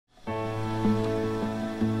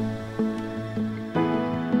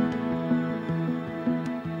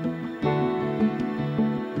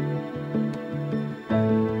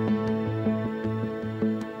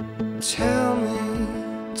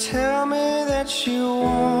that you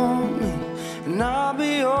want me, and I'll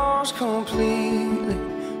be yours completely,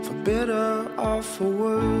 for better or for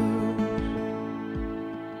worse.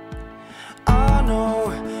 I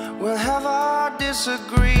know we'll have our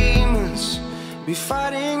disagreements, be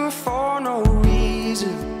fighting for no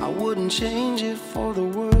reason. I wouldn't change it for the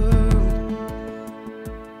world.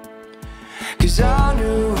 'Cause I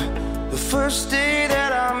knew the first day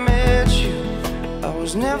that I met you, I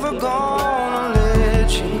was never gonna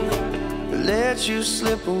let you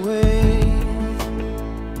slip away.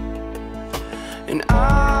 And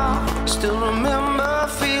I still remember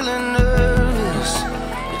feeling nervous,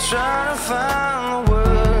 trying to find the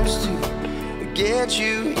words to get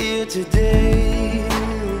you here today.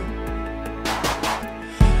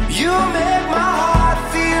 You make my heart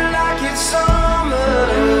feel like it's summer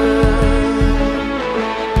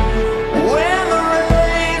when the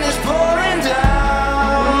rain is pouring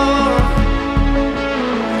down.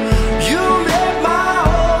 You make my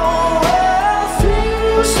whole world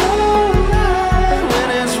feel so right when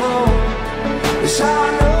it's wrong. It's how I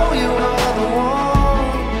know you are the one.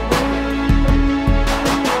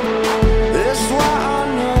 That's why I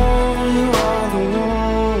know you are the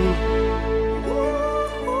one.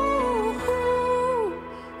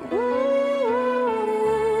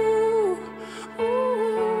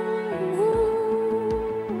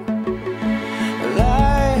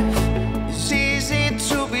 Life is easy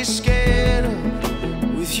to be scared of.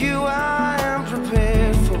 With you I am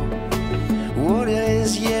prepared for what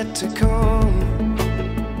is yet to come.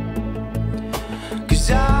 'Cause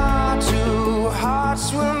our two hearts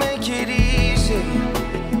will make it easy,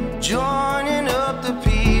 joining up the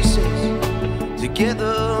pieces,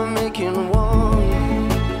 together making one.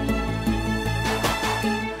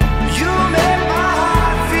 You make my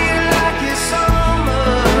heart feel like it's summer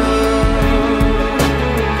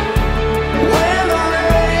when the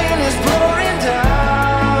rain is pouring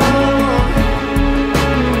down.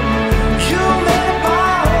 You make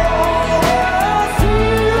my whole world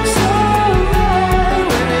feel so right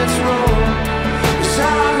when it's wrong. 'Cause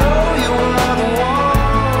I know you are the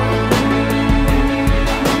one.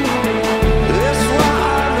 That's why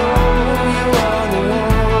I know you are the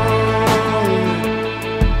one.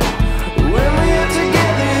 When we're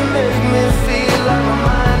together you make me feel like my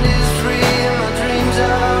mind is free and my dreams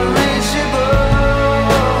are unreachable.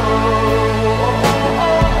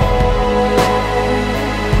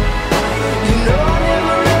 You know I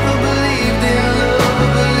never ever believed in love,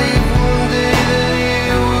 but believed one day that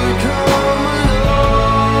you would come along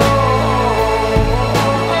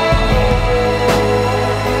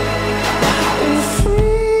and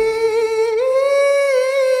free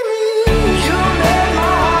me. You make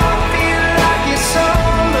my heart feel like it's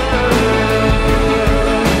summer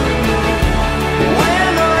when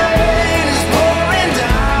the rain is pouring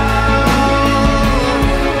down.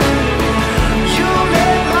 You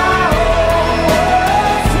make my whole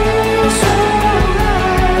world feel so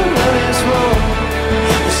right when it's wrong.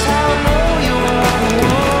 It's how I know you are the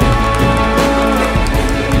one.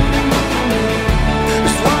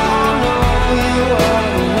 It's why I know you are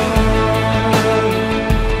the one.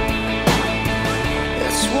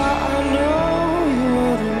 That's why I know you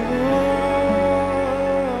are the one.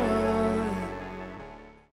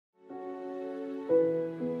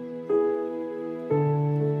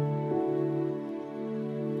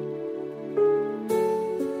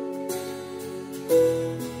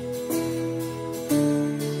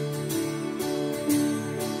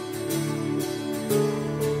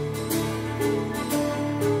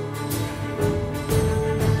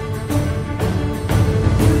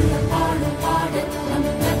 பாடும் பாடல் நம்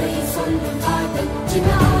கதை சொல்லும் காதல் சின்ன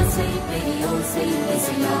ஆசை பெரியோசை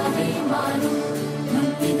இசையாவே மாறும்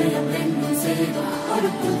நம் இதயம் ரெண்டும் சேரும் ஒரு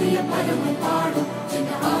புதிய பருவம் பாடும் சின்ன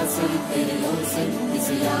ஆசை பெரியோசை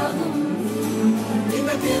இசையாகும் இந்த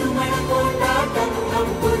திருமண கொண்டாட்டம்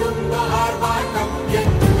நம் குடும்ப ஆர்ப்பாட்டம்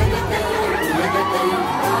என் உலகத்தையும்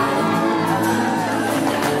பாடும்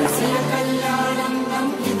சில கல்யாணம்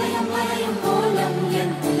நம் இதயம் வரையும் கோலம்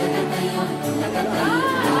என் உலகத்தையும்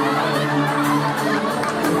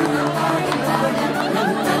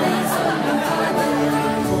நம் கதை சொல்லும் காதல்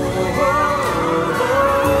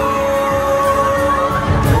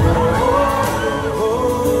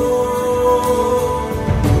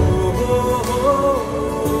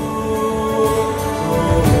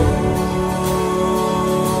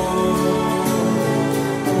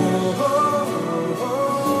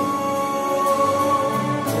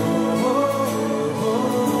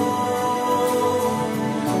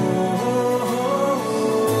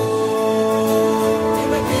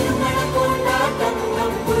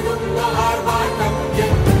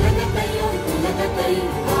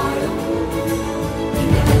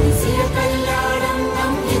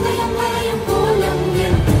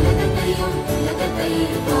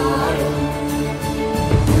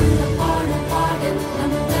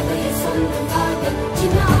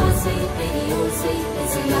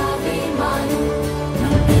இசையாவே மாறும்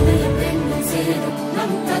நம் இதயம் ரெண்டும் சேரும்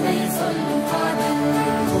நம் கதை சொல்லும் காதல்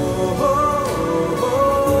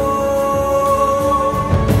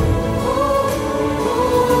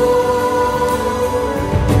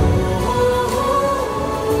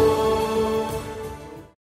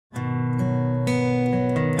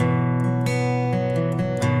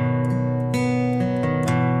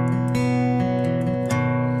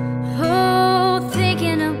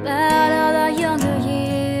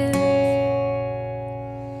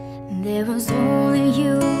There was only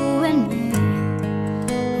you and me.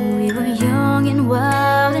 We were young and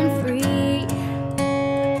wild and free.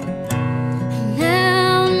 And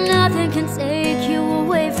now nothing can take you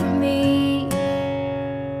away from me.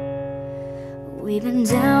 We've been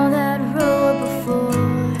down that road before,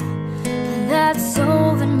 but that's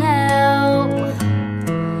over now.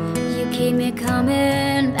 You keep me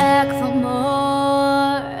coming back for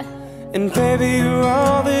more. And baby, you're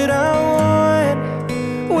all that I want.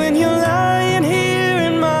 When you're lying here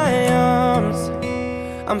in my arms,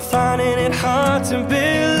 I'm finding it hard to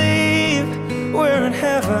believe we're in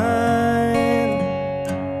heaven.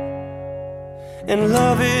 And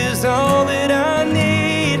love is all that I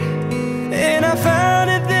need, and I found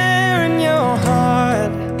it there in your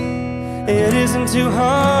heart. It isn't too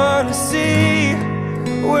hard to see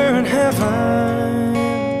we're in heaven.